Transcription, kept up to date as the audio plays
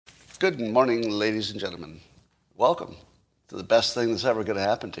Good morning, ladies and gentlemen. Welcome to the best thing that's ever going to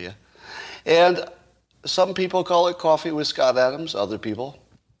happen to you. And some people call it Coffee with Scott Adams. Other people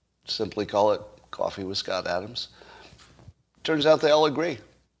simply call it Coffee with Scott Adams. Turns out they all agree.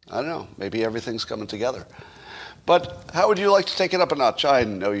 I don't know. Maybe everything's coming together. But how would you like to take it up a notch? I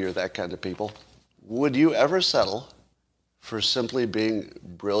know you're that kind of people. Would you ever settle for simply being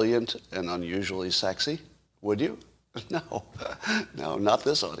brilliant and unusually sexy? Would you? No. No, not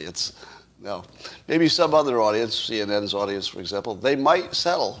this audience. No. Maybe some other audience, CNN's audience, for example, they might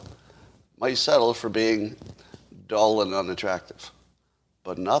settle for being dull and unattractive.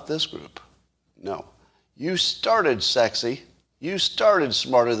 But not this group. No. You started sexy. You started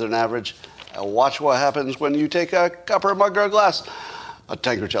smarter than average. And watch what happens when you take a cup or a mug or a glass. A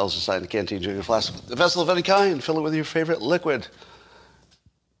tanker, chalice, a sign, a canteen, jug, a flask, a vessel of any kind. Fill it with your favorite liquid.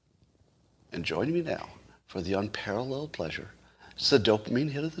 And join me now for the unparalleled pleasure. It's the dopamine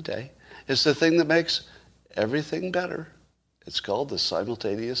hit of the day. It's the thing that makes everything better. It's called the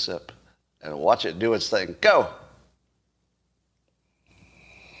simultaneous sip. And watch it do its thing. Go!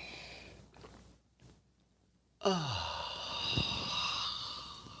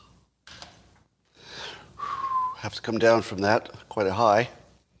 Have to come down from that, quite a high.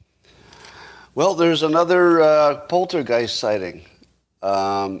 Well, there's another poltergeist sighting.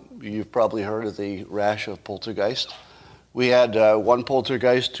 You've probably heard of the rash of poltergeist. We had one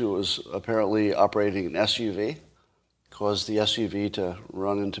poltergeist who was apparently operating an SUV, caused the SUV to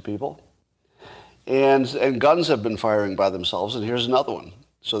run into people. And guns have been firing by themselves, and here's another one.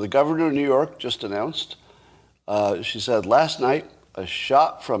 So the governor of New York just announced, she said, last night, a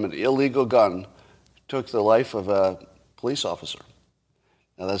shot from an illegal gun took the life of a police officer.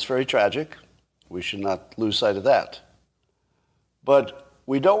 Now, that's very tragic. We should not lose sight of that. But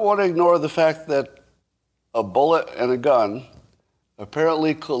we don't want to ignore the fact that a bullet and a gun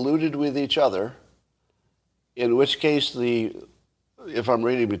apparently colluded with each other, in which case if I'm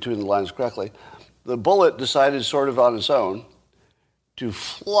reading between the lines correctly, the bullet decided sort of on its own to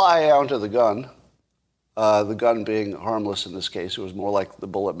fly out of the gun being harmless in this case. It was more like the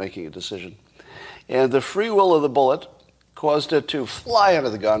bullet making a decision. And the free will of the bullet caused it to fly out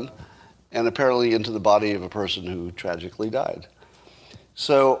of the gun and apparently into the body of a person who tragically died.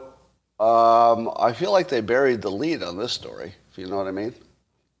 So I feel like they buried the lead on this story, if you know what I mean.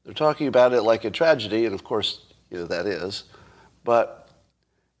 They're talking about it like a tragedy, and of course, that is. But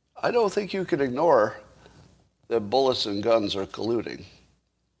I don't think you can ignore that bullets and guns are colluding.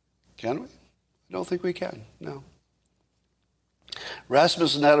 Can we? I don't think we can, no.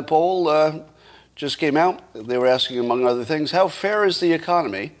 Rasmussen had a poll just came out. They were asking, among other things, how fair is the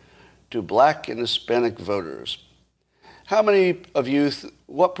economy to black and Hispanic voters? How many of you,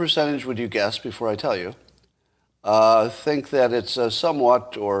 what percentage would you guess, before I tell you, think that it's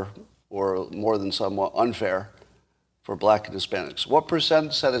somewhat or more than somewhat unfair for black and Hispanics? What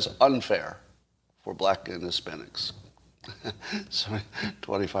percent said it's unfair for black and Hispanics? So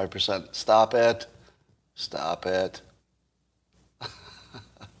 25%. Stop it. Stop it.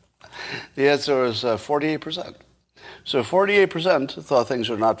 The answer is 48%. So 48% thought things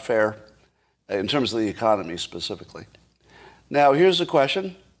are not fair in terms of the economy specifically. Now, here's the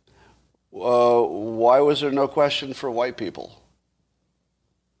question. Why was there no question for white people?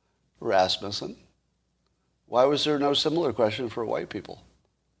 Rasmussen. Why was there no similar question for white people?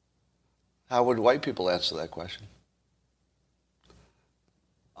 How would white people answer that question?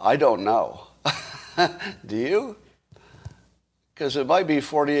 I don't know. Do you? Because it might be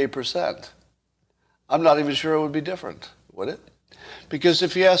 48%. I'm not even sure it would be different, would it? Because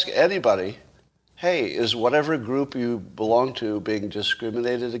if you ask anybody, hey, is whatever group you belong to being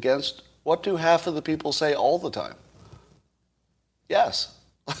discriminated against, what do half of the people say all the time? Yes.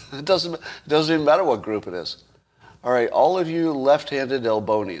 It doesn't even matter what group it is. All right, all of you left-handed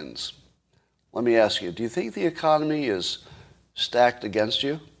Elbonians, let me ask you, do you think the economy is stacked against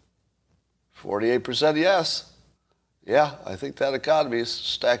you? 48% yes. Yeah, I think that economy is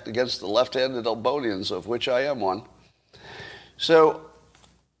stacked against the left-handed Elbonians, of which I am one. So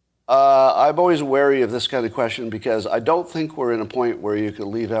I'm always wary of this kind of question because I don't think we're in a point where you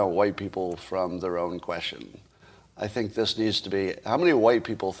can leave out white people from their own question. I think this needs to be, how many white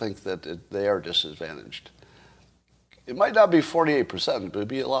people think that they are disadvantaged? It might not be 48%, but it'd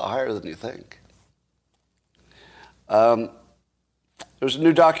be a lot higher than you think. There's a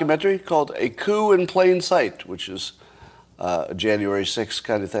new documentary called A Coup in Plain Sight, which is a January 6th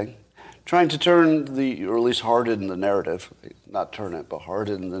kind of thing, trying to turn or at least harden the narrative, not turn it, but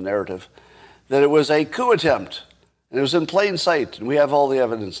harden the narrative, that it was a coup attempt, and it was in plain sight, and we have all the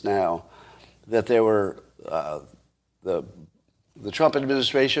evidence now that they were, the the Trump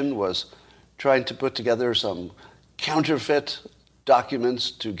administration was trying to put together some counterfeit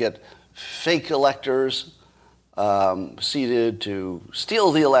documents to get fake electors seated to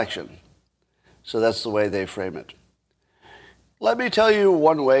steal the election. So that's the way they frame it. Let me tell you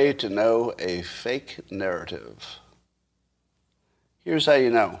one way to know a fake narrative. Here's how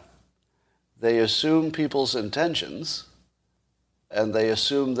you know. They assume people's intentions, and they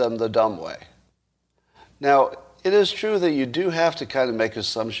assume them the dumb way. Now, it is true that you do have to kind of make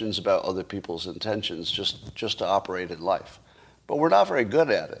assumptions about other people's intentions just to operate in life. But we're not very good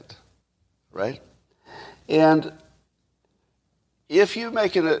at it, right? And if you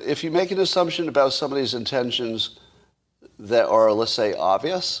make an assumption about somebody's intentions that are, let's say,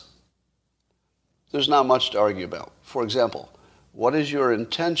 obvious, there's not much to argue about. For example, what is your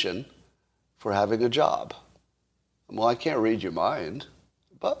intention for having a job? Well, I can't read your mind,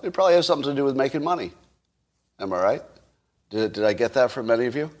 but it probably has something to do with making money. Am I right? Did I get that from many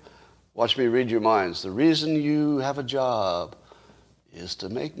of you? Watch me read your minds. The reason you have a job is to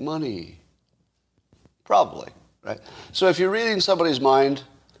make money. Probably, right? So if you're reading somebody's mind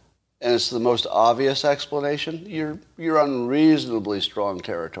and it's the most obvious explanation, you're unreasonably strong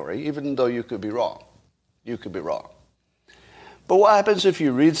territory, even though you could be wrong. You could be wrong. But what happens if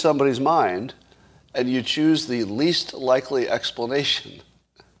you read somebody's mind and you choose the least likely explanation?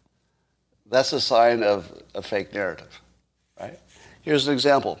 That's a sign of a fake narrative, right? Here's an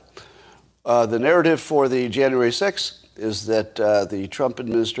example. The narrative for the January 6th is that the Trump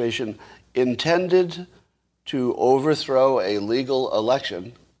administration intended to overthrow a legal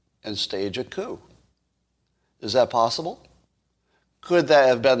election and stage a coup. Is that possible? Could that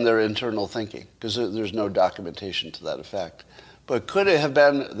have been their internal thinking? Because there's no documentation to that effect. But could it have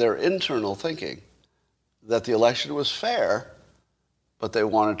been their internal thinking that the election was fair, but they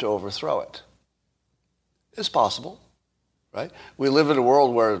wanted to overthrow it? It's possible, right? We live in a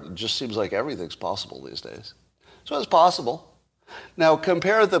world where it just seems like everything's possible these days. So it's possible. Now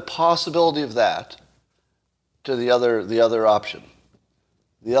compare the possibility of that to the other option.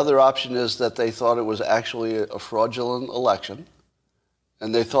 The other option is that they thought it was actually a fraudulent election,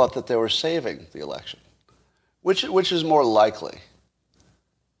 and they thought that they were saving the election. Which is more likely?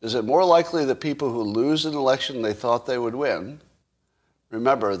 Is it more likely that people who lose an election they thought they would win?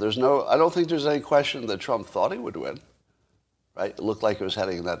 Remember, I don't think there's any question that Trump thought he would win, right? It looked like it was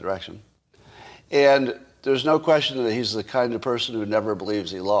heading in that direction. And there's no question that he's the kind of person who never believes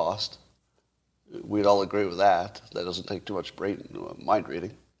he lost. We'd all agree with that. That doesn't take too much mind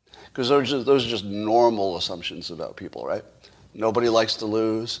reading. Because those are just normal assumptions about people, right? Nobody likes to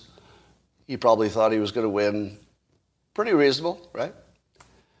lose. He probably thought he was going to win. Pretty reasonable, right?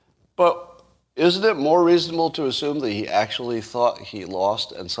 But isn't it more reasonable to assume that he actually thought he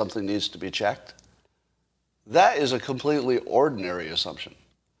lost and something needs to be checked? That is a completely ordinary assumption.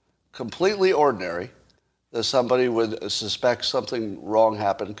 Completely ordinary that somebody would suspect something wrong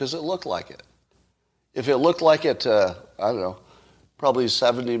happened because it looked like it. If it looked like it, I don't know, probably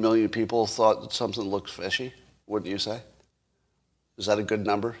 70 million people thought that something looked fishy, wouldn't you say? Is that a good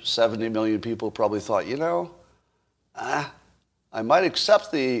number? 70 million people probably thought, I might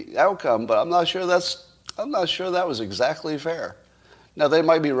accept the outcome, but I'm not sure that was exactly fair. Now, they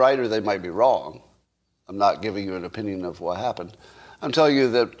might be right or they might be wrong. I'm not giving you an opinion of what happened. I'm telling you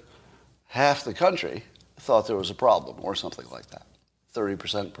that half the country thought there was a problem or something like that.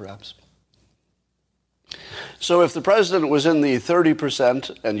 30% perhaps. So if the president was in the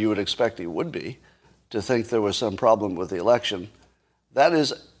 30%, and you would expect he would be, to think there was some problem with the election, that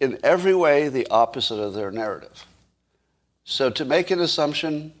is in every way the opposite of their narrative. So to make an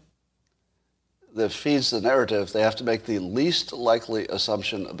assumption that feeds the narrative, they have to make the least likely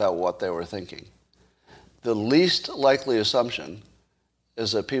assumption about what they were thinking. The least likely assumption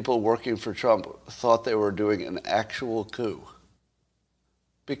is that people working for Trump thought they were doing an actual coup.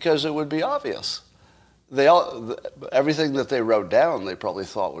 Because it would be obvious. Everything that they wrote down, they probably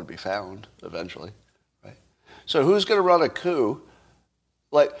thought would be found eventually, right? So who's going to run a coup?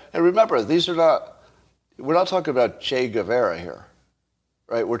 And remember, we're not talking about Che Guevara here,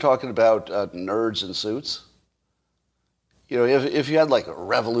 right? We're talking about nerds in suits. If you had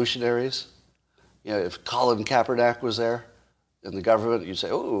revolutionaries, if Colin Kaepernick was there in the government, you'd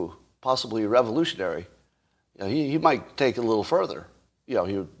say, oh, possibly a revolutionary. He might take it a little further. He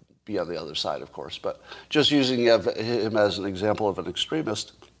would be on the other side, of course, but just using him as an example of an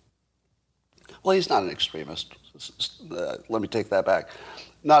extremist. Well, he's not an extremist. Let me take that back.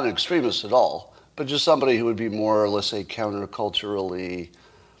 Not an extremist at all, but just somebody who would be more, let's say, counterculturally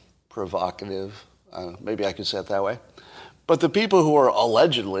provocative. Maybe I could say it that way. But the people who are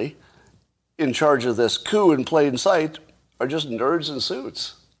allegedly in charge of this coup in plain sight are just nerds in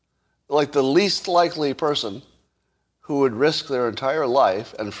suits. Like the least likely person who would risk their entire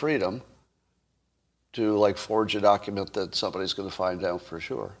life and freedom to like forge a document that somebody's going to find out for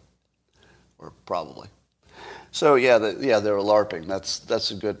sure, or probably. So they were LARPing.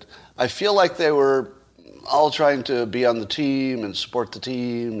 That's a good. I feel like they were all trying to be on the team and support the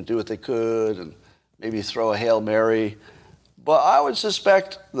team and do what they could and maybe throw a Hail Mary. But I would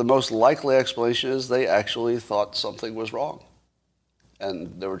suspect the most likely explanation is they actually thought something was wrong.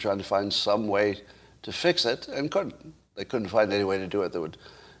 And they were trying to find some way to fix it and couldn't. They couldn't find any way to do it that would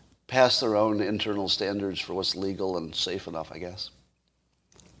pass their own internal standards for what's legal and safe enough, I guess.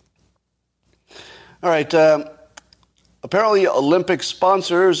 All right. Apparently, Olympic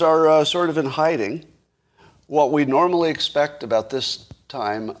sponsors are sort of in hiding. What we normally expect about this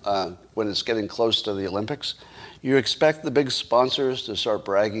time, when it's getting close to the Olympics, you expect the big sponsors to start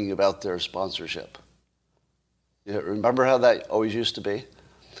bragging about their sponsorship. You remember how that always used to be?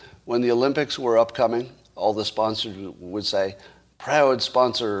 When the Olympics were upcoming, all the sponsors would say, proud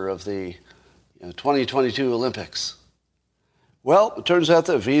sponsor of the 2022 Olympics. Well, it turns out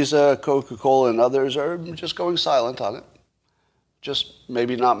that Visa, Coca-Cola, and others are just going silent on it. Just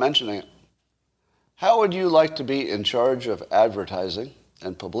maybe not mentioning it. How would you like to be in charge of advertising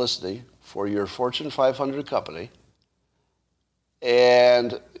and publicity for your Fortune 500 company,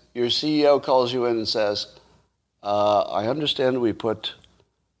 and your CEO calls you in and says, I understand we put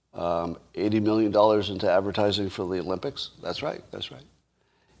 $80 million into advertising for the Olympics? That's right.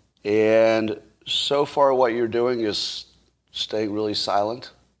 And so far what you're doing is staying really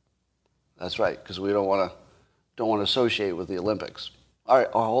silent? That's right, because we don't want to associate with the Olympics. All right,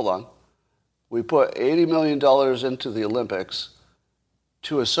 hold on. We put $80 million into the Olympics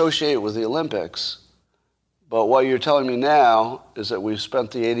to associate with the Olympics, but what you're telling me now is that we've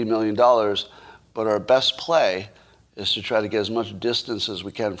spent the $80 million, but our best play is to try to get as much distance as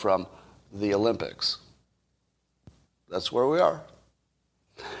we can from the Olympics. That's where we are.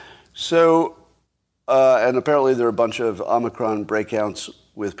 So, and apparently there are a bunch of Omicron breakouts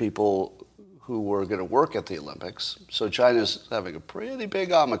with people who were going to work at the Olympics. So China's having a pretty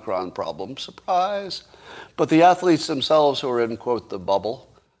big Omicron problem. Surprise. But the athletes themselves who are in, quote, the bubble,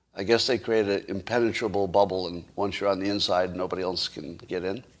 I guess they create an impenetrable bubble, and once you're on the inside, nobody else can get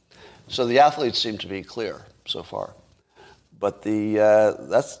in. So the athletes seem to be clear so far. But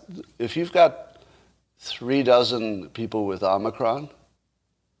that's if you've got 36 people with Omicron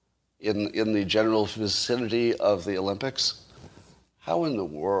in the general vicinity of the Olympics, how in the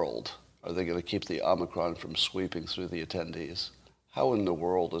world are they going to keep the Omicron from sweeping through the attendees? How in the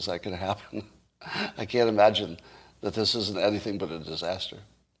world is that going to happen? I can't imagine that this isn't anything but a disaster.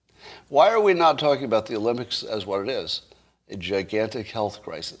 Why are we not talking about the Olympics as what it is? A gigantic health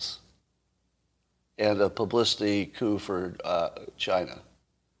crisis and a publicity coup for China.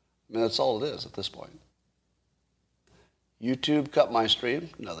 I mean, that's all it is at this point. YouTube cut my stream?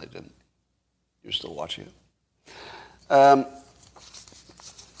 No, they didn't. You're still watching it.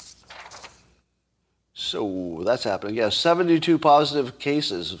 So that's happening. Yeah, 72 positive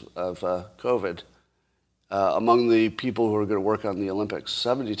cases of COVID among the people who are going to work on the Olympics.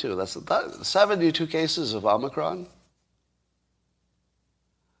 72. That's 72 cases of Omicron.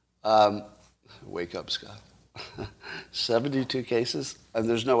 Wake up, Scott. 72 cases, and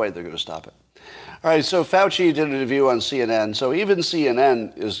there's no way they're going to stop it. All right, so Fauci did an interview on CNN. So even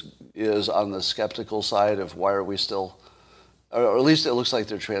CNN is on the skeptical side of why are we still, or at least it looks like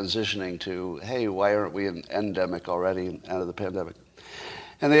they're transitioning to, hey, why aren't we in endemic already out of the pandemic?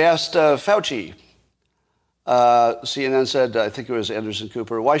 And they asked Fauci. CNN said, I think it was Anderson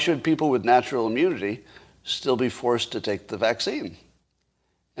Cooper, why should people with natural immunity still be forced to take the vaccine?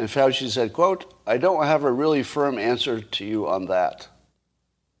 And Fauci said, quote, I don't have a really firm answer to you on that.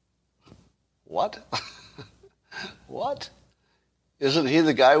 What? What? Isn't he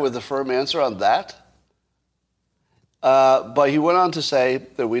the guy with the firm answer on that? But he went on to say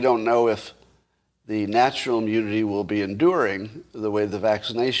that we don't know if the natural immunity will be enduring the way the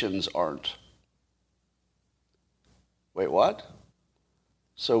vaccinations aren't. Wait, what?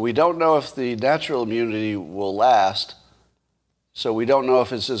 So we don't know if the natural immunity will last. So we don't know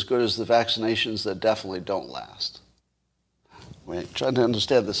if it's as good as the vaccinations that definitely don't last. Wait, trying to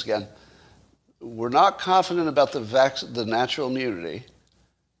understand this again. We're not confident about the natural immunity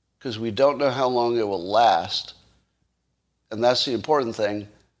because we don't know how long it will last. And that's the important thing,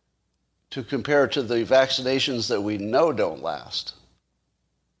 to compare to the vaccinations that we know don't last.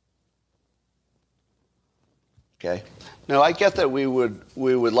 Okay? Now, I get that we would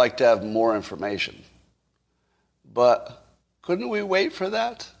like to have more information, but couldn't we wait for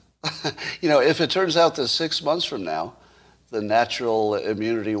that? If it turns out that 6 months from now, the natural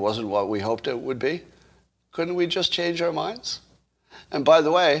immunity wasn't what we hoped it would be? Couldn't we just change our minds? And by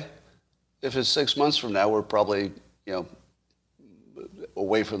the way, if it's 6 months from now, we're probably,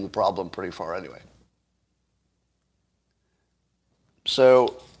 away from the problem pretty far anyway.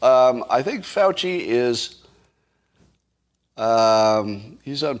 So I think Fauci is,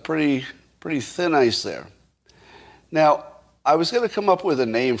 he's on pretty thin ice there. Now, I was going to come up with a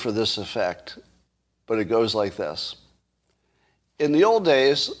name for this effect, but it goes like this. In the old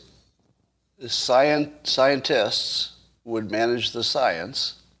days, scientists would manage the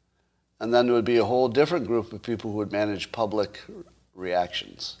science, and then there would be a whole different group of people who would manage public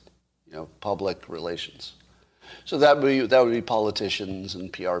reactions, public relations. So that would be politicians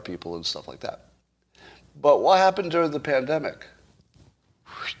and PR people and stuff like that. But what happened during the pandemic?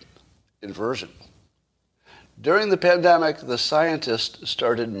 Inversion. During the pandemic, the scientists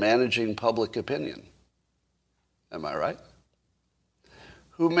started managing public opinion. Am I right?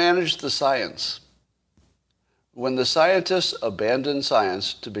 Who managed the science? When the scientists abandoned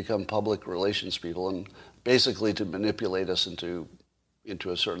science to become public relations people and basically to manipulate us into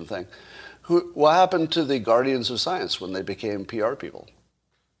a certain thing, what happened to the guardians of science when they became PR people?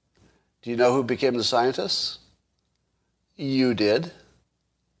 Do you know who became the scientists? You did.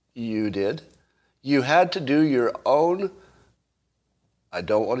 You did. You had to do your own, I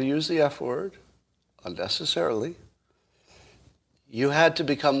don't want to use the F word unnecessarily, you had to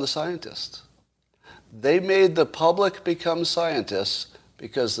become the scientist. They made the public become scientists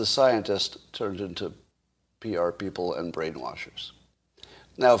because the scientists turned into PR people and brainwashers.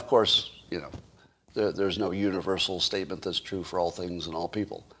 Now, of course, there's no universal statement that's true for all things and all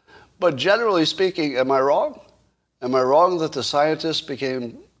people. But generally speaking, am I wrong? Am I wrong that the scientists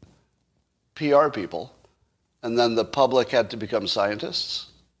became PR people and then the public had to become scientists,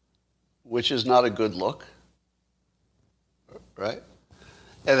 which is not a good look, right?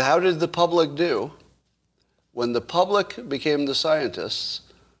 And how did the public do? When the public became the scientists,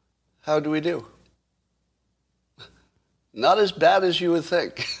 how do we do? Not as bad as you would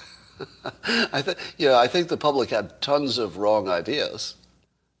think. I think the public had tons of wrong ideas.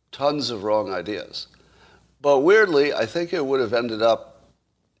 But weirdly, I think it would have ended up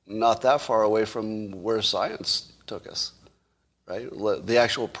not that far away from where science took us, right? The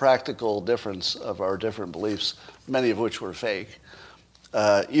actual practical difference of our different beliefs, many of which were fake.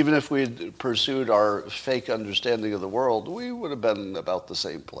 Even if we'd pursued our fake understanding of the world, we would have been about the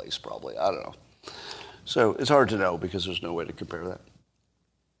same place probably. I don't know. So it's hard to know because there's no way to compare that.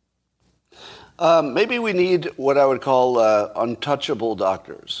 Maybe we need what I would call untouchable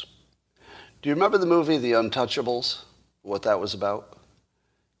doctors. Do you remember the movie The Untouchables, what that was about?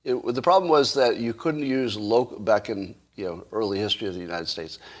 The problem was that you couldn't use back in early history of the United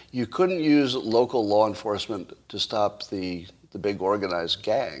States, you couldn't use local law enforcement to stop the big organized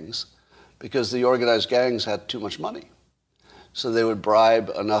gangs because the organized gangs had too much money. So they would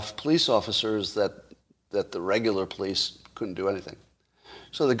bribe enough police officers that the regular police couldn't do anything.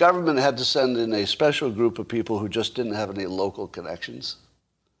 So the government had to send in a special group of people who just didn't have any local connections.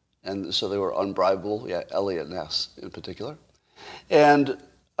 And so they were unbribable, Elliot Ness in particular. And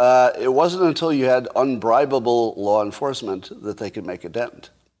it wasn't until you had unbribable law enforcement that they could make a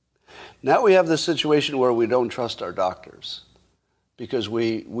dent. Now we have this situation where we don't trust our doctors because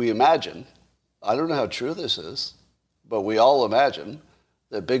we imagine, I don't know how true this is, but we all imagine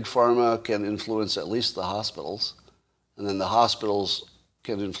that Big Pharma can influence at least the hospitals, and then the hospitals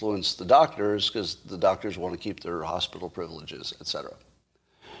can influence the doctors because the doctors want to keep their hospital privileges, etc.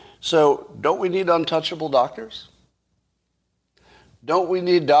 So don't we need untouchable doctors? Don't we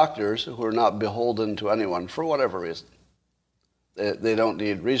need doctors who are not beholden to anyone for whatever reason? They don't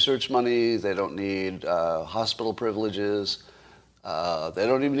need research money. They don't need hospital privileges. They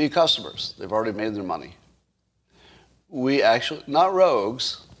don't even need customers. They've already made their money. We actually, not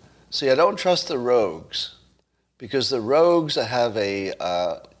rogues. See, I don't trust the rogues because the rogues have they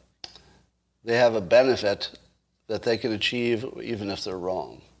have a benefit that they can achieve even if they're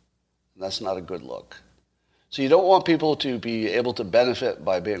wrong. And that's not a good look. So you don't want people to be able to benefit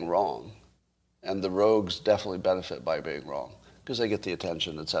by being wrong. And the rogues definitely benefit by being wrong because they get the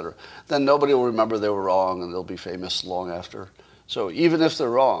attention, etc. Then nobody will remember they were wrong and they'll be famous long after. So even if they're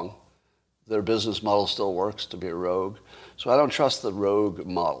wrong, their business model still works to be a rogue. So I don't trust the rogue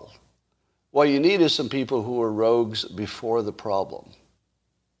model. What you need is some people who were rogues before the problem.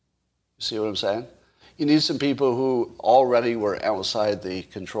 You see what I'm saying? You need some people who already were outside the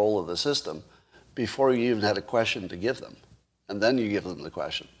control of the system before you even had a question to give them. And then you give them the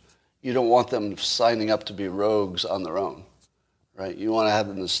question. You don't want them signing up to be rogues on their own, right? You want to have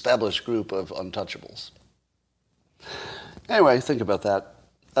an established group of untouchables. Anyway, think about that.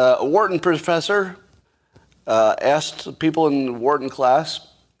 A Wharton professor asked people in Wharton class,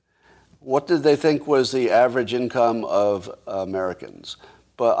 what did they think was the average income of Americans?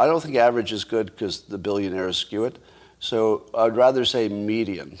 But I don't think average is good because the billionaires skew it. So I'd rather say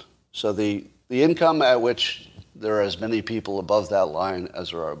median. So the income at which there are as many people above that line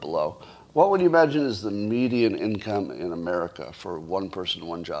as there are below. What would you imagine is the median income in America for one person,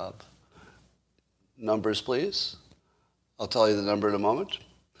 one job? Numbers, please. I'll tell you the number in a moment.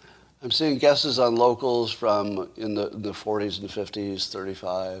 I'm seeing guesses on locals from in the 40s and 50s,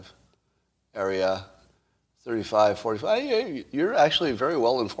 35 area, 35, 45. You're actually very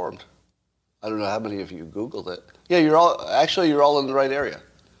well informed. I don't know how many of you Googled it. Yeah, you're all in the right area.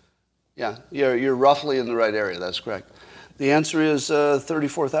 Yeah, you're roughly in the right area. That's correct. The answer is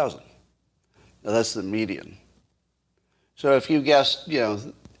 34,000. Now that's the median. So if you guessed,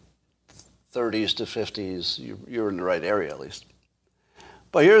 30s to 50s, you're in the right area at least.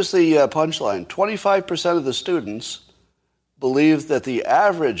 But here's the punchline. 25% of the students believed that the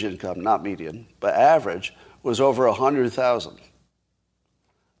average income, not median, but average, was over 100,000.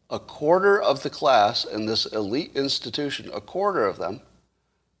 A quarter of the class in this elite institution, a quarter of them,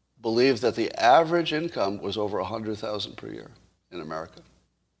 believed that the average income was over 100,000 per year in America.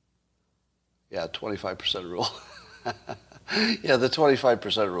 Yeah, 25% rule. Yeah, the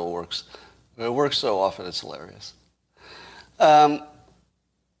 25% rule works. It works so often, it's hilarious. Wow.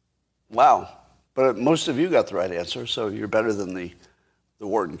 But most of you got the right answer, so you're better than the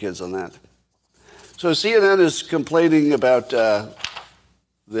Wharton kids on that. So CNN is complaining about the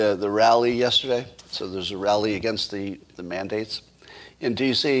rally yesterday. So there's a rally against the mandates in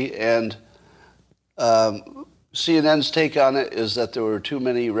D.C., and CNN's take on it is that there were too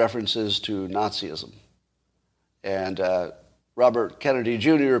many references to Nazism. And Robert Kennedy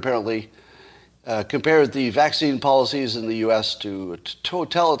Jr. apparently compared the vaccine policies in the U.S. to a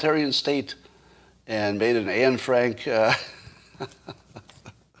totalitarian state and made an Anne Frank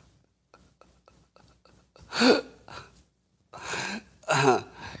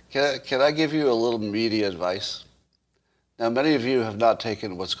can I give you a little media advice? Now, many of you have not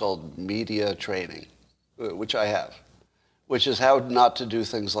taken what's called media training, which I have, which is how not to do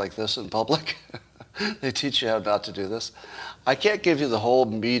things like this in public. They teach you how not to do this. I can't give you the whole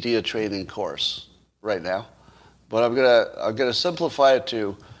media training course right now, but I'm gonna simplify it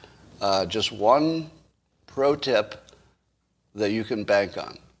to just one pro tip that you can bank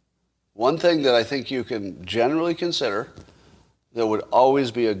on. One thing that I think you can generally consider that would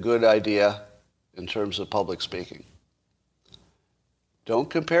always be a good idea in terms of public speaking. Don't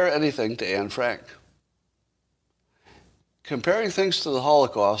compare anything to Anne Frank. Comparing things to the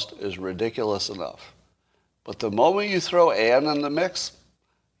Holocaust is ridiculous enough. But the moment you throw Anne in the mix,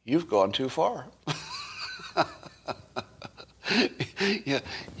 you've gone too far. Yeah.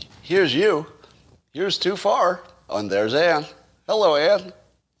 Here's you. Here's too far. And there's Anne. Hello, Anne.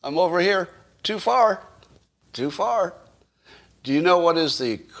 I'm over here. Too far. Too far. Do you know what is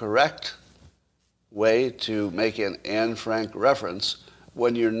the correct way to make an Anne Frank reference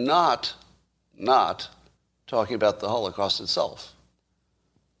when you're not talking about the Holocaust itself?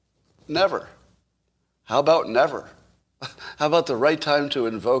 Never. How about never? How about the right time to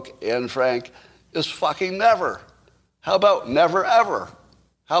invoke Anne Frank is fucking never? How about never ever?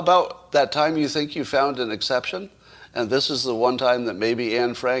 How about that time you think you found an exception and this is the one time that maybe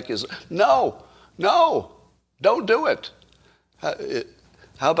Anne Frank is... No, don't do it.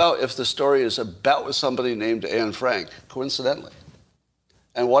 How about if the story is about somebody named Anne Frank, coincidentally?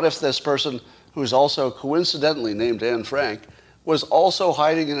 And what if this person, who's also coincidentally named Anne Frank, was also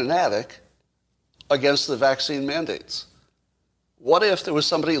hiding in an attic against the vaccine mandates? What if there was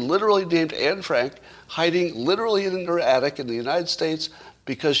somebody literally named Anne Frank hiding literally in her attic in the United States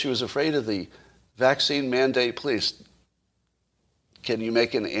because she was afraid of the vaccine mandate police? Can you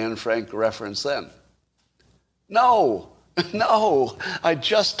make an Anne Frank reference then? No, I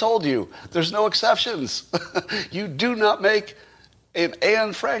just told you, there's no exceptions. You do not make an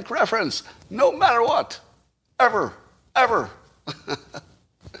Anne Frank reference, no matter what, ever.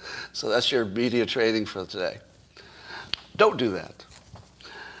 So that's your media training for today. Don't do that.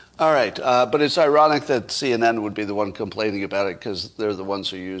 All right, but it's ironic that CNN would be the one complaining about it because they're the ones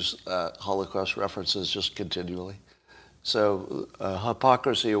who use Holocaust references just continually. So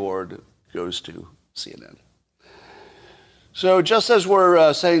hypocrisy award goes to CNN. So just as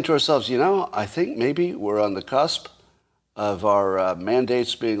we're saying to ourselves, I think maybe we're on the cusp of our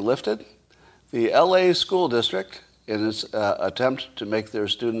mandates being lifted, the LA School District, in its attempt to make their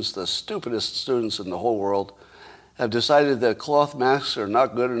students the stupidest students in the whole world, have decided that cloth masks are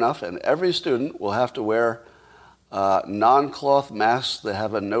not good enough and every student will have to wear non-cloth masks that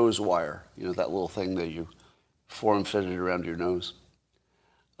have a nose wire, that little thing that you form-fitted around your nose,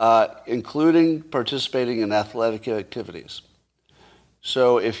 including participating in athletic activities.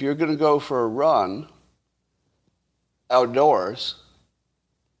 So if you're going to go for a run outdoors,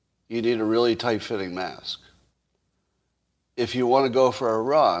 you need a really tight-fitting mask. If you want to go for a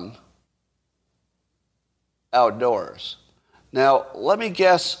run outdoors. Now, let me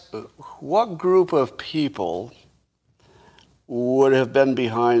guess, what group of people would have been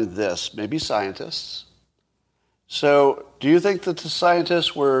behind this? Maybe scientists. So do you think that the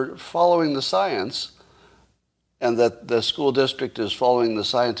scientists were following the science and that the school district is following the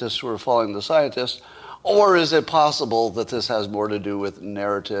scientists who are following the scientists? Or is it possible that this has more to do with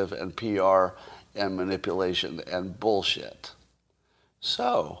narrative and PR and manipulation and bullshit?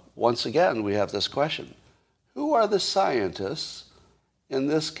 So, once again, we have this question. Who are the scientists in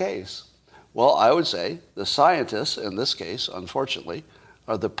this case? Well, I would say the scientists in this case, unfortunately,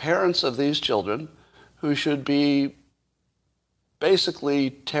 are the parents of these children who should be basically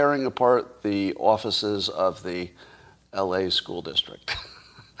tearing apart the offices of the LA school district.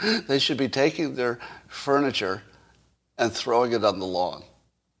 They should be taking their furniture and throwing it on the lawn,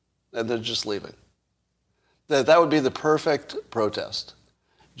 and they're just leaving. That would be the perfect protest.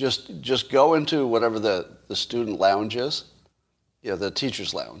 Just go into whatever the student lounge is, the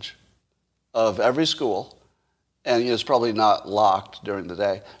teacher's lounge of every school, and it's probably not locked during the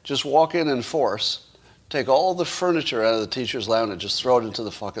day. Just walk in force, take all the furniture out of the teacher's lounge and just throw it into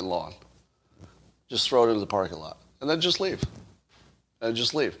the fucking lawn. Just throw it into the parking lot, and then just leave. And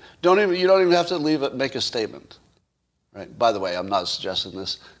just leave. You don't even have to leave it, make a statement. Right? By the way, I'm not suggesting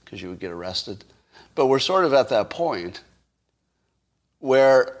this because you would get arrested. But we're sort of at that point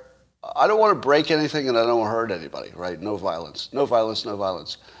where I don't want to break anything and I don't want to hurt anybody, right? No violence. No violence, no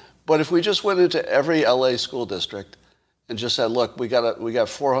violence. But if we just went into every LA school district and just said, look, we got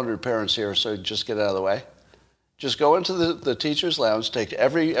 400 parents here, so just get out of the way. Just go into the teacher's lounge, take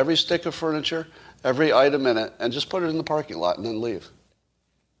every stick of furniture, every item in it, and just put it in the parking lot and then leave.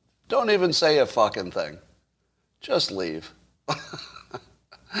 Don't even say a fucking thing. Just leave.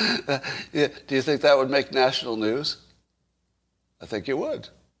 Do you think that would make national news? I think it would.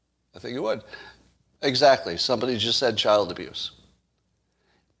 I think it would. Exactly. Somebody just said child abuse.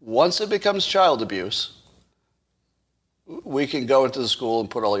 Once it becomes child abuse, we can go into the school and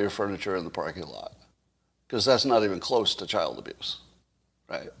put all your furniture in the parking lot. Because that's not even close to child abuse.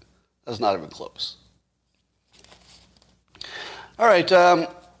 Right? That's not even close. All right.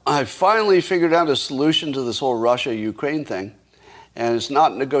 I finally figured out a solution to this whole Russia-Ukraine thing, and it's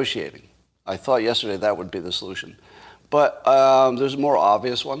not negotiating. I thought yesterday that would be the solution. But there's a more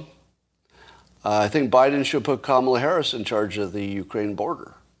obvious one. I think Biden should put Kamala Harris in charge of the Ukraine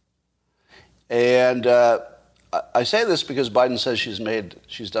border. And I say this because Biden says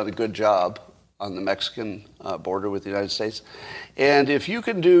she's done a good job on the Mexican border with the United States. And if you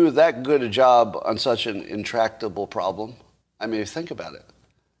can do that good a job on such an intractable problem, I mean, think about it.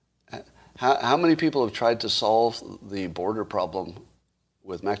 How many people have tried to solve the border problem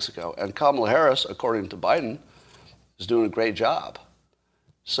with Mexico? And Kamala Harris, according to Biden, is doing a great job.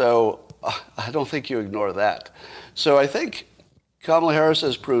 So I don't think you ignore that. So I think Kamala Harris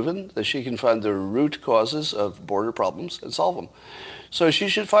has proven that she can find the root causes of border problems and solve them. So she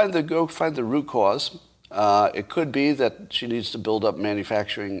should go find the root cause. It could be that she needs to build up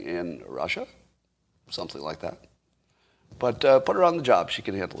manufacturing in Russia, something like that. But put her on the job. She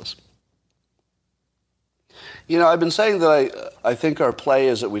can handle this. I've been saying that I think our play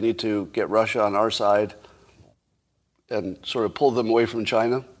is that we need to get Russia on our side and sort of pull them away from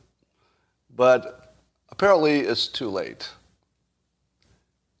China. But apparently it's too late.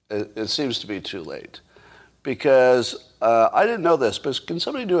 It seems to be too late. Because I didn't know this, but can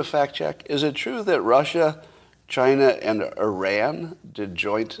somebody do a fact check? Is it true that Russia, China, and Iran did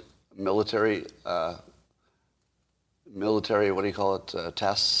joint military,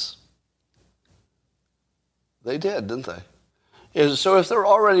 tests? They did, didn't they? So if they're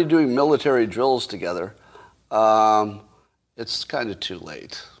already doing military drills together, it's kind of too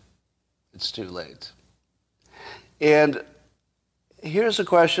late. It's too late. And here's a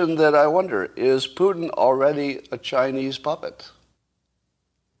question that I wonder, is Putin already a Chinese puppet?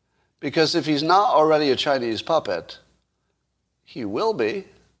 Because if he's not already a Chinese puppet, he will be.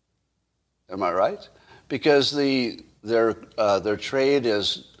 Am I right? Because their trade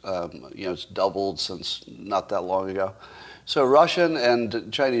is, it's doubled since not that long ago. So Russian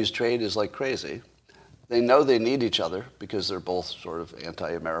and Chinese trade is like crazy. They know they need each other because they're both sort of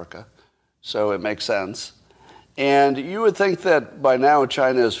anti-America. So it makes sense. And you would think that by now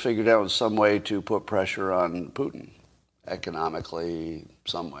China has figured out some way to put pressure on Putin, economically,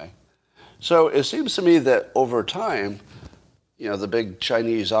 some way. So it seems to me that over time, the big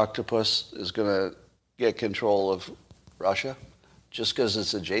Chinese octopus is going to get control of Russia just because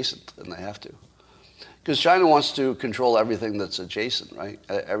it's adjacent and they have to. Because China wants to control everything that's adjacent, right?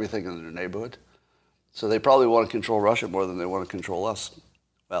 Everything in their neighborhood. So they probably want to control Russia more than they want to control us.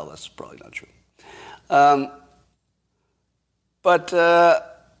 Well, that's probably not true. But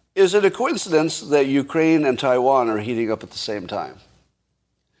is it a coincidence that Ukraine and Taiwan are heating up at the same time?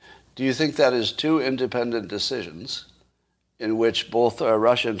 Do you think that is two independent decisions in which both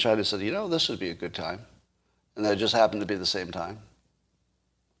Russia and China said, this would be a good time, and that just happened to be the same time?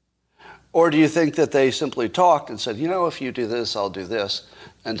 Or do you think that they simply talked and said, if you do this, I'll do this?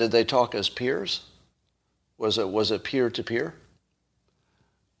 And did they talk as peers? Was it peer-to-peer?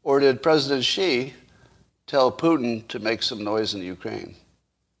 Or did President Xi tell Putin to make some noise in Ukraine?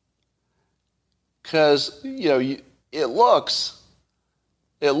 Because, it looks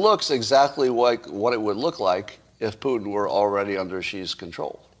exactly like what it would look like if Putin were already under Xi's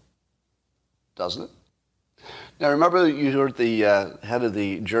control. Doesn't it? Now, remember you heard the head of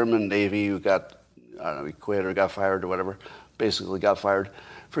the German Navy who he quit or got fired or whatever, basically got fired,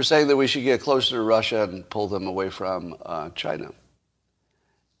 for saying that we should get closer to Russia and pull them away from China.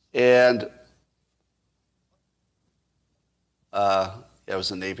 And it was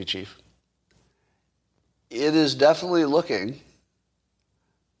the Navy chief. It is definitely looking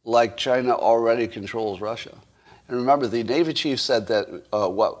like China already controls Russia. And remember, the Navy chief said that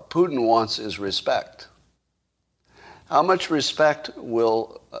what Putin wants is respect. How much respect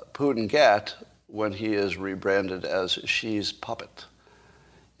will Putin get when he is rebranded as Xi's puppet?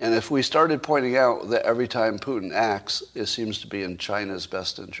 And if we started pointing out that every time Putin acts, it seems to be in China's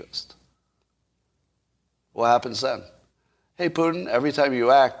best interest, what happens then? Hey, Putin, every time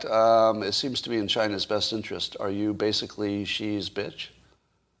you act, it seems to be in China's best interest. Are you basically Xi's bitch?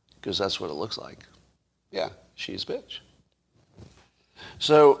 Because that's what it looks like. Yeah, Xi's bitch.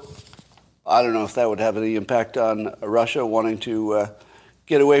 So I don't know if that would have any impact on Russia wanting to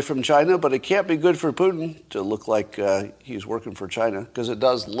get away from China, but it can't be good for Putin to look like he's working for China, because it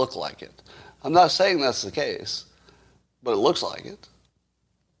does look like it. I'm not saying that's the case, but it looks like it.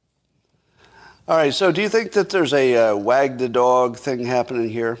 All right, so do you think that there's a wag the dog thing happening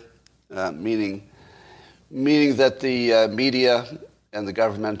here, meaning that the media and the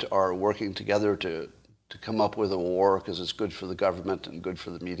government are working together to come up with a war because it's good for the government and good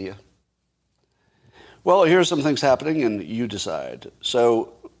for the media? Well, here's some things happening, and you decide.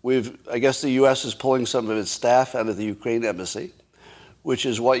 So I guess the U.S. is pulling some of its staff out of the Ukraine embassy, which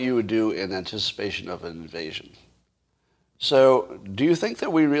is what you would do in anticipation of an invasion. So do you think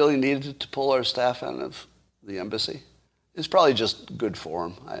that we really needed to pull our staff out of the embassy? It's probably just good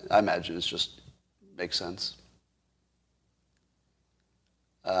form. I imagine it's just makes sense.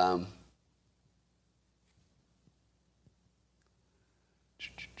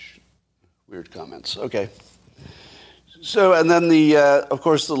 Weird comments. Okay. So, and then of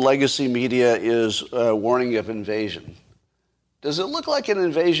course, the legacy media is warning of invasion. Does it look like an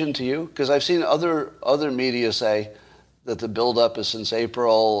invasion to you? Because I've seen other media say that the buildup is since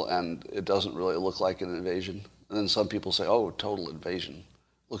April, and it doesn't really look like an invasion. And then some people say, oh, total invasion.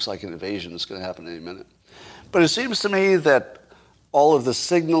 Looks like an invasion. It's going to happen any minute. But it seems to me that all of the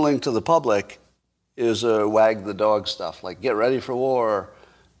signaling to the public is wag the dog stuff, like get ready for war.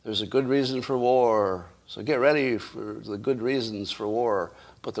 There's a good reason for war. So get ready for the good reasons for war.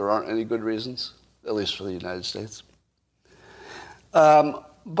 But there aren't any good reasons, at least for the United States.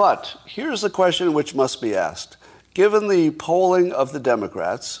 But here's the question which must be asked. Given the polling of the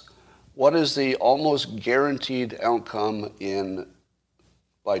Democrats, what is the almost guaranteed outcome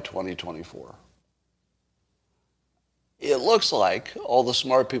by 2024? It looks like all the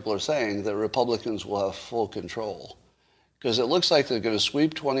smart people are saying that Republicans will have full control, because it looks like they're going to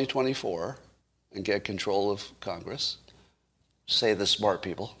sweep 2024 and get control of Congress. Say the smart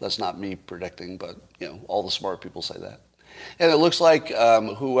people. That's not me predicting, but all the smart people say that. And it looks like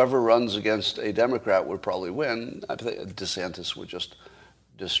whoever runs against a Democrat would probably win. I think DeSantis would just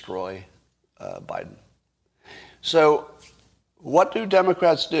destroy Biden. So what do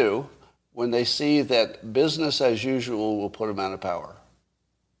Democrats do when they see that business as usual will put them out of power?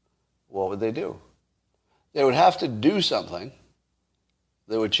 What would they do? They would have to do something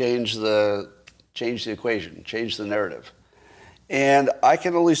that would change the equation, change the narrative. And I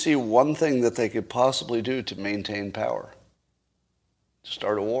can only see one thing that they could possibly do to maintain power: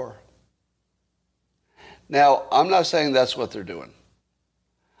 start a war. Now, I'm not saying that's what they're doing.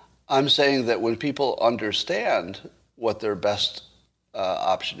 I'm saying that when people understand what their best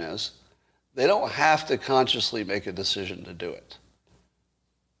option is, they don't have to consciously make a decision to do it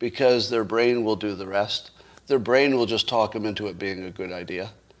because their brain will do the rest. Their brain will just talk them into it being a good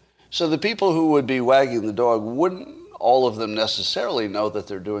idea. So the people who would be wagging the dog wouldn't all of them necessarily know that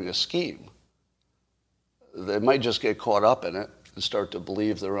they're doing a scheme. They might just get caught up in it and start to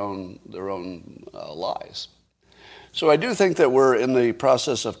believe their own lies. So I do think that we're in the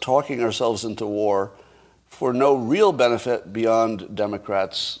process of talking ourselves into war for no real benefit beyond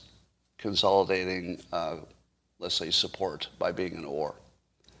Democrats consolidating, let's say, support by being in a war.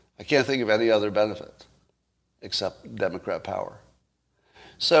 I can't think of any other benefit except Democrat power.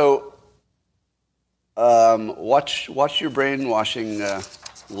 So watch your brainwashing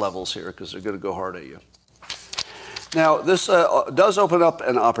levels here, because they're going to go hard at you. Now, this does open up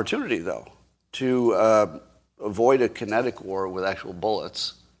an opportunity, though, to avoid a kinetic war with actual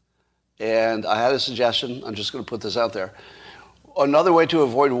bullets. And I had a suggestion. I'm just going to put this out there. Another way to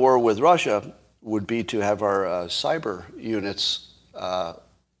avoid war with Russia would be to have our cyber units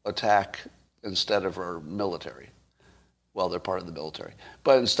attack instead of our military. Well, they're part of the military.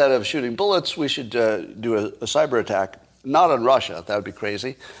 But instead of shooting bullets, we should do a cyber attack, not on Russia, that would be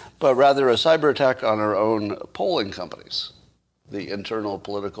crazy, but rather a cyber attack on our own polling companies, the internal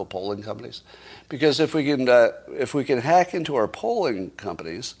political polling companies. Because if we can hack into our polling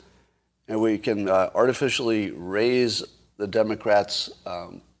companies and we can artificially raise the Democrats'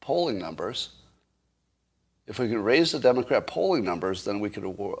 polling numbers, if we can raise the Democrat polling numbers, then we could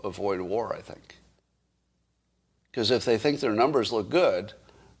avoid a war, I think. Because if they think their numbers look good,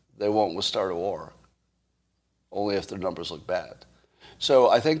 they won't start a war. Only if their numbers look bad. So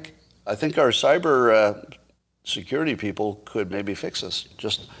I think our cyber security people could maybe fix this.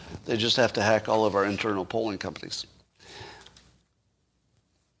 They just have to hack all of our internal polling companies.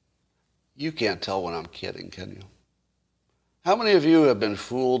 You can't tell when I'm kidding, can you? How many of you have been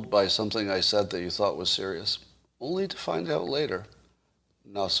fooled by something I said that you thought was serious, only to find out later,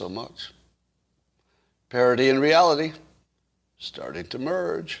 not so much? Parody and reality starting to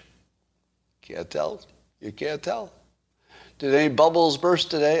merge. Can't tell. You can't tell. Did any bubbles burst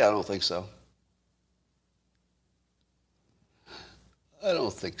today? I don't think so. I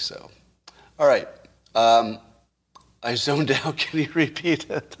don't think so. All right. I zoned out. Can you repeat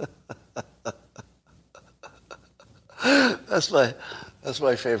it? That's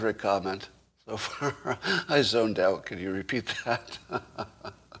my favorite comment so far. I zoned out. Can you repeat that?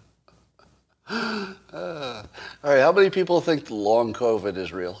 All right. How many people think long COVID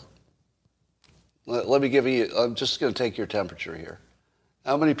is real? Let me give you, I'm just going to take your temperature here.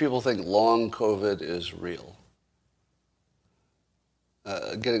 How many people think long COVID is real?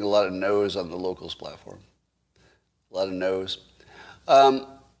 Getting a lot of no's on the locals platform. A lot of no's.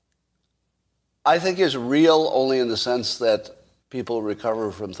 I think it's real only in the sense that people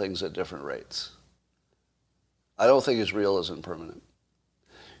recover from things at different rates. I don't think it's real as in permanent.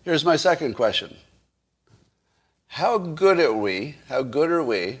 Here's my second question. How good are we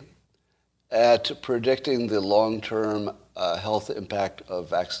at predicting the long-term health impact of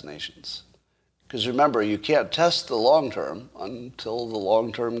vaccinations? Because remember, you can't test the long-term until the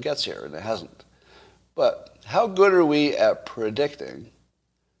long-term gets here, and it hasn't. But how good are we at predicting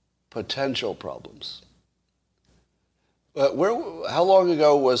potential problems? How long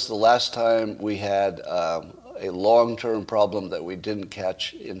ago was the last time we had a long-term problem that we didn't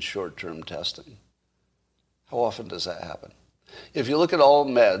catch in short-term testing? How often does that happen? If you look at all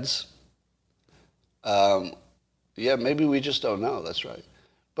meds, maybe we just don't know, that's right.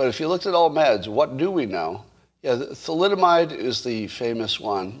 But if you looked at all meds, what do we know? Yeah, thalidomide is the famous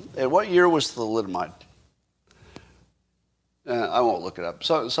one. And what year was thalidomide? I won't look it up.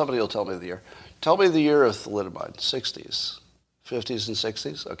 Somebody will tell me the year. Tell me the year of thalidomide. 60s, 50s and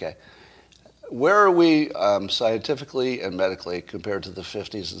 60s? Okay. Where are we scientifically and medically compared to the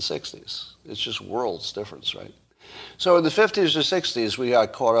 50s and 60s? It's just worlds difference, right? So in the 50s or 60s, we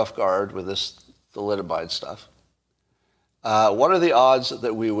got caught off guard with this thalidomide stuff. What are the odds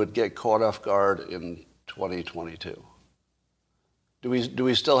that we would get caught off guard in 2022? Do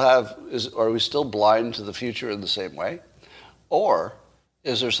we still are we still blind to the future in the same way? Or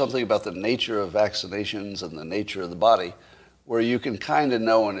is there something about the nature of vaccinations and the nature of the body where you can kind of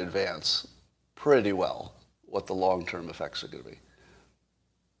know in advance pretty well what the long-term effects are going to be?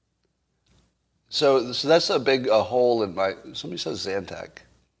 So that's a big hole in my... Somebody says Zantac.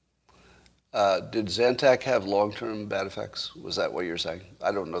 Did Zantac have long-term bad effects? Was that what you're saying?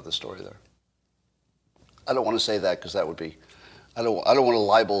 I don't know the story there. I don't want to say that because that would be... I don't want to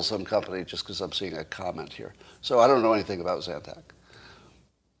libel some company just because I'm seeing a comment here. So I don't know anything about Zantac.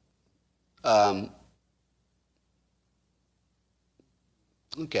 Um,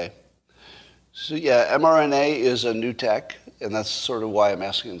 okay. So yeah, mRNA is a new tech, and that's sort of why I'm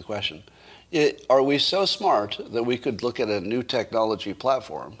asking the question. Are we so smart that we could look at a new technology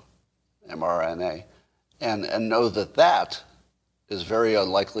platform, mRNA, and know that that is very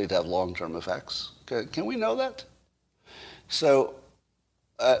unlikely to have long-term effects? Can we know that? So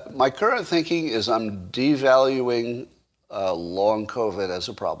my current thinking is I'm devaluing long COVID as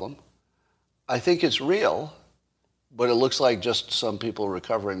a problem. I think it's real, but it looks like just some people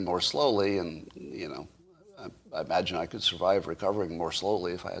recovering more slowly, and I imagine I could survive recovering more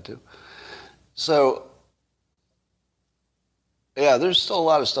slowly if I had to. So, yeah, there's still a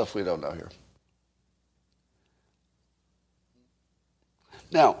lot of stuff we don't know here.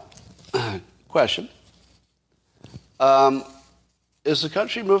 Now, question. Is the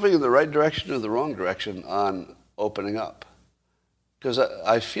country moving in the right direction or the wrong direction on opening up? Because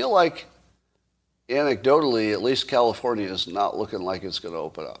I feel like, anecdotally, at least California is not looking like it's going to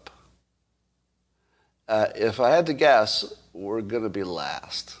open up. If I had to guess, we're going to be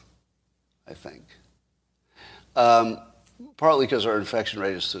last, I think. Partly because our infection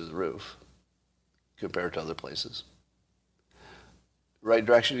rate is through the roof compared to other places. Right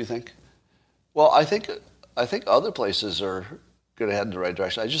direction, you think? Well, I think other places are going to head in the right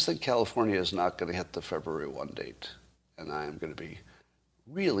direction. I just think California is not going to hit the February 1 date, and I am going to be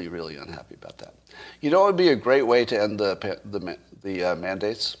really, really unhappy about that. You know, it would be a great way to end the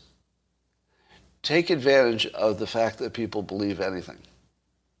mandates. Take advantage of the fact that people believe anything.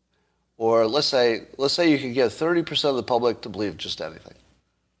 Or let's say you can get 30% of the public to believe just anything.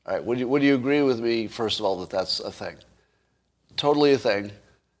 All right, would you agree with me, first of all, that that's a thing? Totally a thing.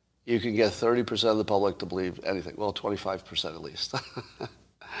 You can get 30% of the public to believe anything. Well, 25% at least.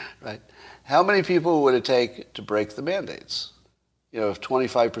 Right? How many people would it take to break the mandates? If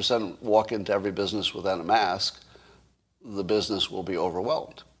 25% walk into every business without a mask, the business will be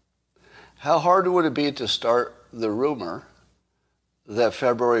overwhelmed. How hard would it be to start the rumor that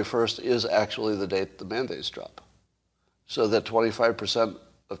February 1st is actually the date the mandates drop, so that 25%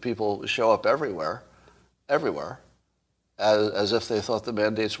 of people show up everywhere, as if they thought the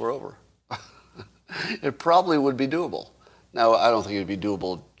mandates were over? It probably would be doable. Now, I don't think it would be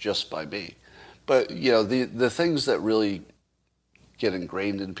doable just by me. But, the things that really get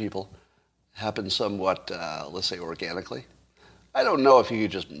ingrained in people happen somewhat, let's say, organically. I don't know if you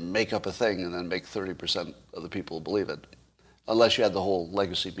could just make up a thing and then make 30% of the people believe it, unless you had the whole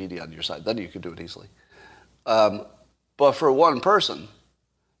legacy media on your side. Then you could do it easily. But for one person,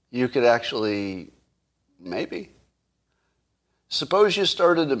 you could actually, maybe. Suppose you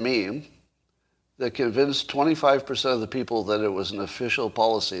started a meme that convinced 25% of the people that it was an official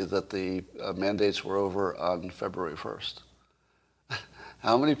policy that the mandates were over on February 1st.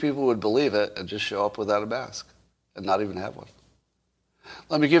 How many people would believe it and just show up without a mask and not even have one?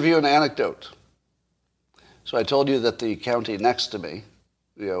 Let me give you an anecdote. So I told you that the county next to me,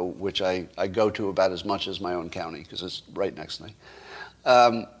 which I go to about as much as my own county because it's right next to me,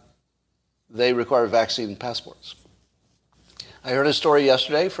 they require vaccine passports. I heard a story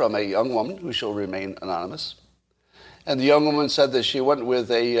yesterday from a young woman who shall remain anonymous. And the young woman said that she went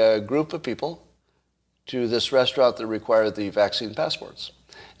with a group of people to this restaurant that required the vaccine passports.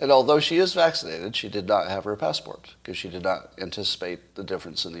 And although she is vaccinated, she did not have her passport because she did not anticipate the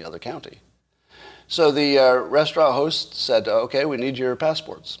difference in the other county. So the restaurant host said, okay, we need your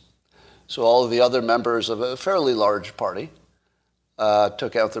passports. So all of the other members of a fairly large party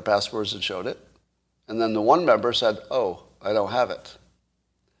took out their passports and showed it. And then the one member said, oh, I don't have it.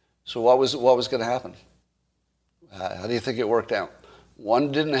 So what was going to happen? How do you think it worked out?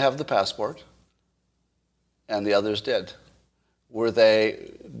 One didn't have the passport, and the others did.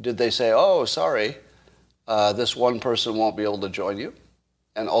 Did they say, oh, sorry, this one person won't be able to join you?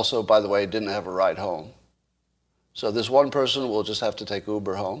 And also, by the way, didn't have a ride home. So this one person will just have to take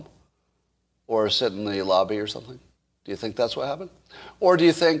Uber home or sit in the lobby or something? Do you think that's what happened? Or do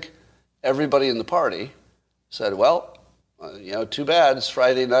you think everybody in the party said, well, too bad, it's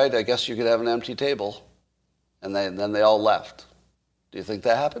Friday night, I guess you could have an empty table. And then they all left. Do you think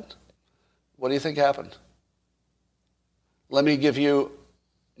that happened? What do you think happened? Let me give you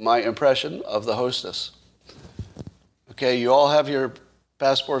my impression of the hostess. Okay, you all have your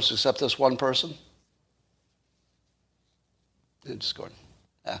passports except this one person? Just go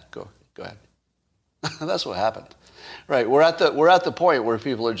ahead. Go ahead. That's what happened. Right, we're at the point where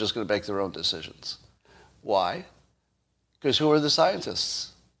people are just going to make their own decisions. Why? Because who are the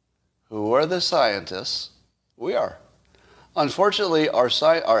scientists? Who are the scientists? We are. Unfortunately, our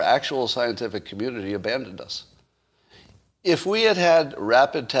actual scientific community abandoned us. If we had had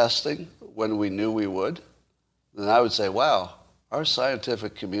rapid testing when we knew we would, then I would say, wow, our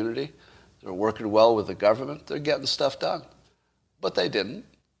scientific community, they're working well with the government, they're getting stuff done. But they didn't.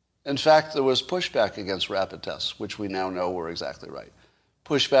 In fact, there was pushback against rapid tests, which we now know were exactly right.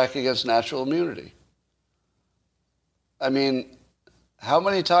 Pushback against natural immunity. I mean, how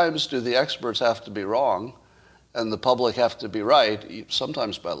many times do the experts have to be wrong and the public have to be right,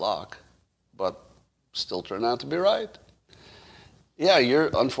 sometimes by luck, but still turn out to be right? Yeah,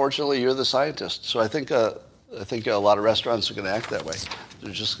 unfortunately, you're the scientist. So I think a lot of restaurants are going to act that way.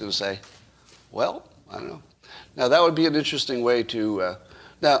 They're just going to say, well, I don't know. Now, that would be an interesting way to...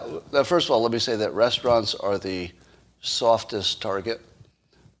 Now, first of all, let me say that restaurants are the softest target,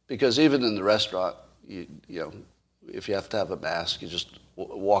 because even in the restaurant, you know, if you have to have a mask, you just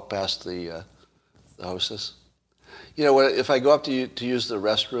walk past the hostess. You know, if I go up to use the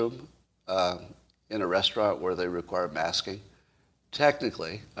restroom in a restaurant where they require masking,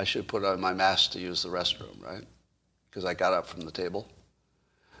 technically, I should put on my mask to use the restroom, right? Because I got up from the table.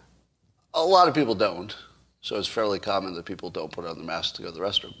 A lot of people don't. So it's fairly common that people don't put on the mask to go to the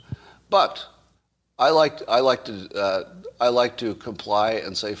restroom. But I like to comply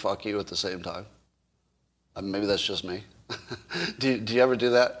and say fuck you at the same time. Maybe that's just me. Do you ever do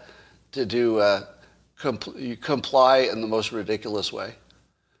that? You comply in the most ridiculous way.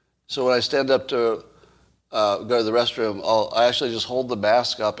 So when I stand up to go to the restroom, I actually just hold the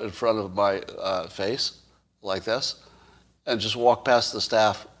mask up in front of my face like this, and just walk past the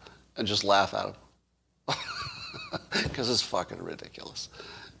staff and just laugh at them. Because it's fucking ridiculous.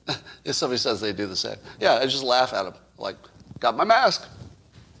 If somebody says they do the same. Yeah, I just laugh at them. Like, got my mask.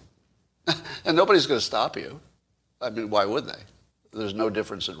 And nobody's going to stop you. I mean, why would they? There's no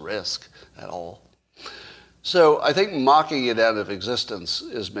difference in risk at all. So I think mocking it out of existence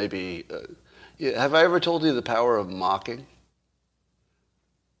is maybe... have I ever told you the power of mocking?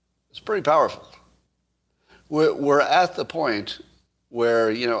 It's pretty powerful. We're at the point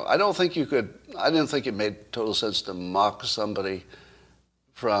where, you know, I didn't think it made total sense to mock somebody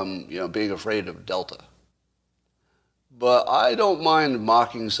from, you know, being afraid of Delta. But I don't mind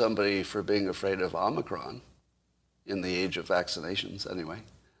mocking somebody for being afraid of Omicron in the age of vaccinations, anyway.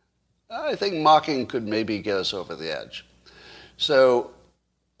 I think mocking could maybe get us over the edge. So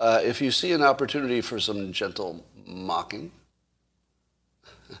if you see an opportunity for some gentle mocking,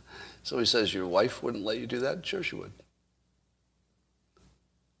 somebody says your wife wouldn't let you do that? Sure she would.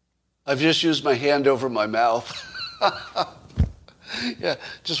 I've just used my hand over my mouth. Yeah,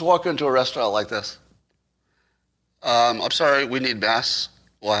 just walk into a restaurant like this. I'm sorry, we need masks.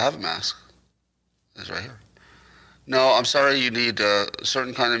 Well, I have a mask. It's right here. No, I'm sorry, you need a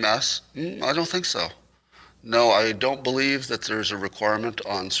certain kind of mask. I don't think so. No, I don't believe that there's a requirement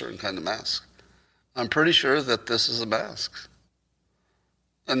on certain kind of mask. I'm pretty sure that this is a mask.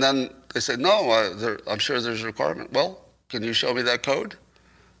 And then they say, no, I'm sure there's a requirement. Well, can you show me that code?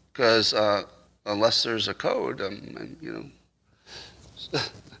 Because unless there's a code, you know,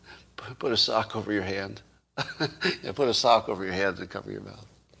 put a sock over your hand. Yeah, put a sock over your hand and cover your mouth.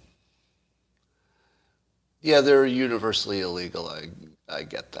 Yeah, they're universally illegal. I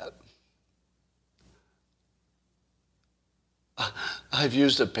get that. I've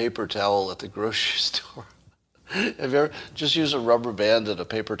used a paper towel at the grocery store. Have you ever just used a rubber band and a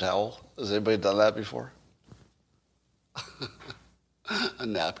paper towel? Has anybody done that before? A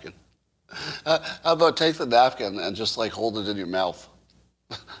napkin. How about take the napkin and just like hold it in your mouth?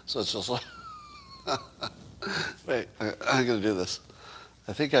 So it's just like, wait, I'm going to do this.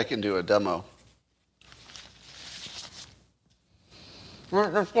 I think I can do a demo.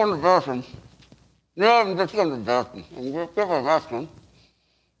 Let's go to the bathroom. Yeah, I'm just going to the bathroom. I'm going to get my napkin.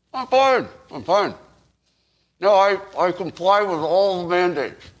 I'm fine. No, I comply with all the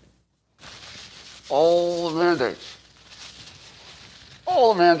mandates. All the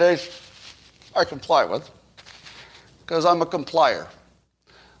mandates I comply with, because I'm a complier.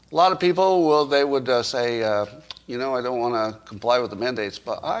 A lot of people would say, you know, I don't want to comply with the mandates,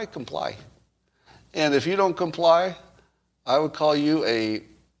 but I comply. And if you don't comply, I would call you a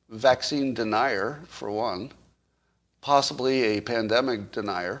vaccine denier, for one, possibly a pandemic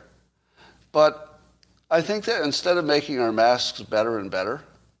denier. But I think that instead of making our masks better and better,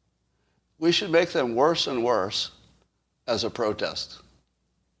 we should make them worse and worse as a protest.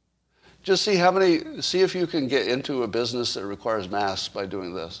 Just see if you can get into a business that requires masks by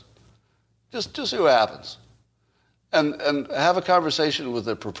doing this. Just see what happens. And have a conversation with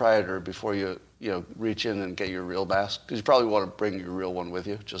the proprietor before you reach in and get your real mask, because you probably want to bring your real one with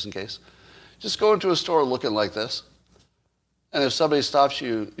you, just in case. Just go into a store looking like this, and if somebody stops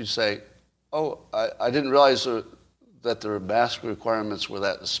you, you say, oh, I didn't realize that the mask requirements were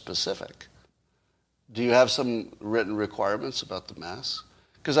that specific. Do you have some written requirements about the mask?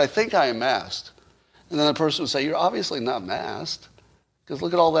 Because I think I am masked. And then the person would say, you're obviously not masked. Because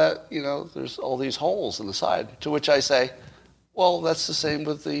look at all that, there's all these holes in the side. To which I say, well, that's the same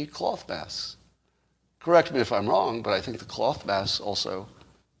with the cloth masks. Correct me if I'm wrong, but I think the cloth masks also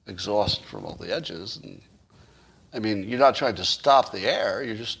exhaust from all the edges. And I mean, you're not trying to stop the air,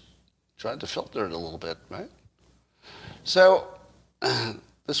 you're just trying to filter it a little bit, right? So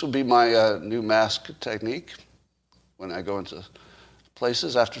this would be my new mask technique when I go into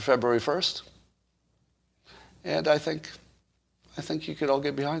places after February 1st. And I think you could all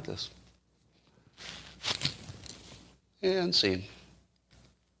get behind this. And scene.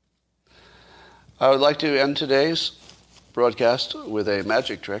 I would like to end today's broadcast with a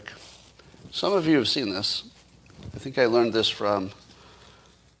magic trick. Some of you have seen this. I think I learned this from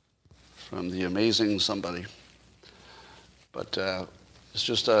the amazing somebody. But it's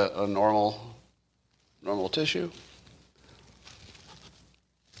just a normal tissue.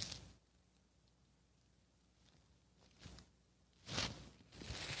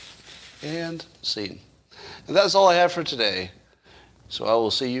 And scene. And that's all I have for today. So I will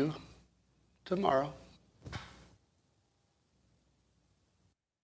see you tomorrow.